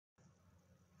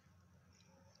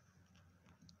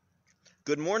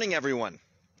Good morning, everyone.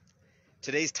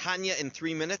 Today's Tanya in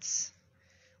 3 minutes.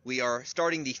 We are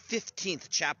starting the 15th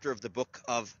chapter of the book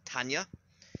of Tanya.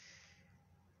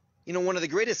 You know, one of the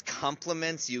greatest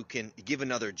compliments you can give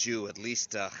another Jew, at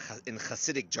least in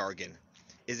Hasidic jargon,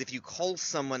 is if you call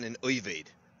someone an oved,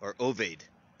 or oved,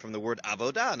 from the word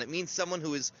avodah, and it means someone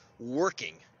who is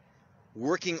working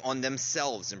on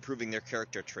themselves, improving their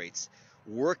character traits,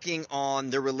 working on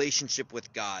their relationship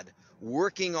with God,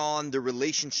 working on the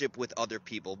relationship with other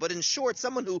people. But in short,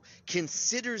 someone who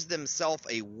considers themselves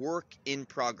a work in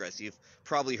progress. You've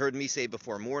probably heard me say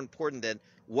before, more important than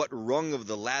what rung of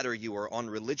the ladder you are on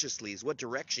religiously is what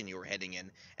direction you are heading in.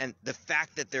 And the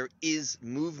fact that there is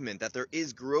movement, that there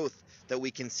is growth, that we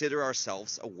consider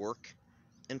ourselves a work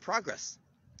in progress.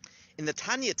 In the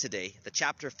Tanya today, the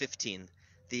chapter 15,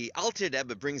 the Alter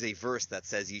Rebbe brings a verse that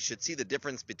says you should see the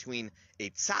difference between a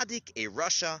tzaddik, a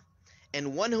rasha,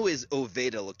 and one who is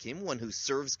oved Elokim, one who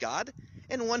serves God,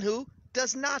 and one who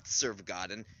does not serve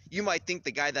God. And you might think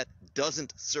the guy that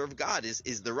doesn't serve God is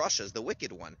the rasha, is the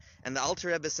wicked one. And the Alter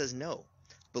Rebbe says no.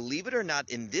 Believe it or not,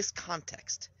 in this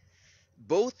context,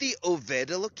 both the oved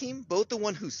Elokim, both the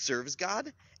one who serves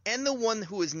God, and the one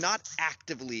who is not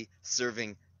actively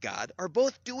serving God, are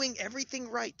both doing everything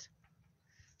right.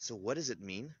 So what does it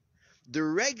mean? The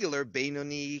regular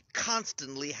Benoni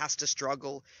constantly has to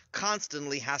struggle,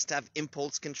 constantly has to have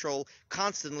impulse control,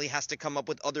 constantly has to come up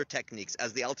with other techniques,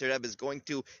 as the Alter Rebbe is going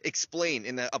to explain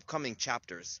in the upcoming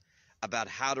chapters about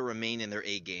how to remain in their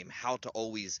A game, how to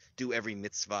always do every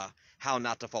mitzvah, how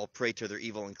not to fall prey to their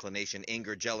evil inclination,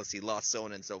 anger, jealousy, lust, so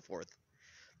on and so forth.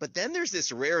 But then there's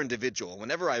this rare individual.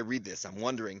 Whenever I read this, I'm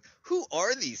wondering, who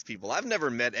are these people? I've never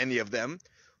met any of them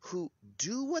who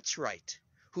do what's right,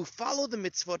 who follow the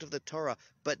mitzvot of the Torah,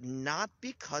 but not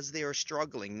because they are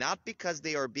struggling, not because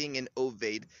they are being an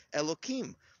oved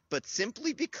Elokim, but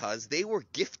simply because they were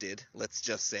gifted, let's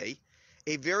just say,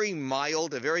 a very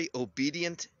mild, a very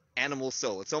obedient animal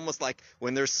soul. It's almost like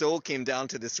when their soul came down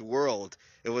to this world,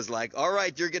 it was like, all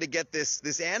right, you're going to get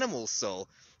this animal soul.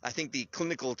 I think the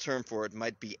clinical term for it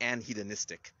might be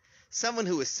anhedonistic. Someone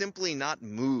who is simply not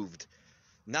moved,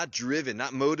 not driven,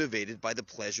 not motivated by the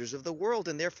pleasures of the world,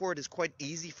 and therefore it is quite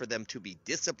easy for them to be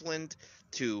disciplined,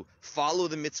 to follow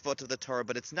the mitzvot of the Torah,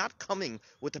 but it's not coming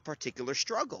with a particular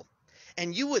struggle.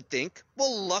 And you would think,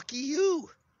 well, lucky you,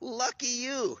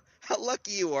 how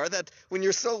lucky you are that when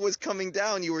your soul was coming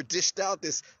down, you were dished out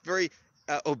this very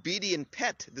obedient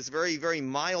pet, this very, very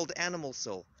mild animal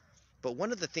soul. But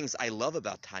one of the things I love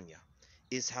about Tanya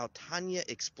is how Tanya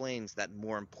explains that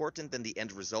more important than the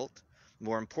end result,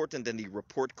 more important than the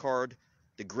report card,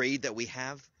 the grade that we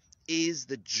have, is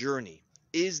the journey,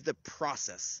 is the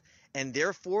process. And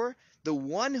therefore, the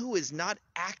one who is not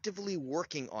actively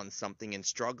working on something and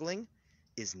struggling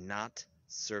is not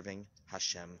serving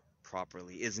Hashem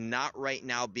properly, is not right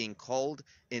now being called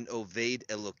an Oved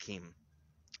Elokim.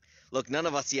 Look, none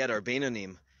of us yet are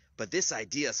Beinonim, but this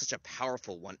idea is such a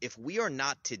powerful one. If we are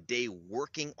not today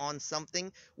working on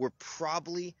something, we're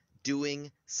probably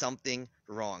doing something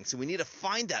wrong. So we need to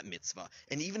find that mitzvah.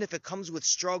 And even if it comes with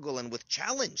struggle and with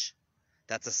challenge,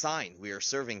 that's a sign we are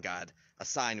serving God, a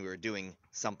sign we are doing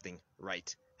something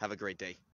right. Have a great day.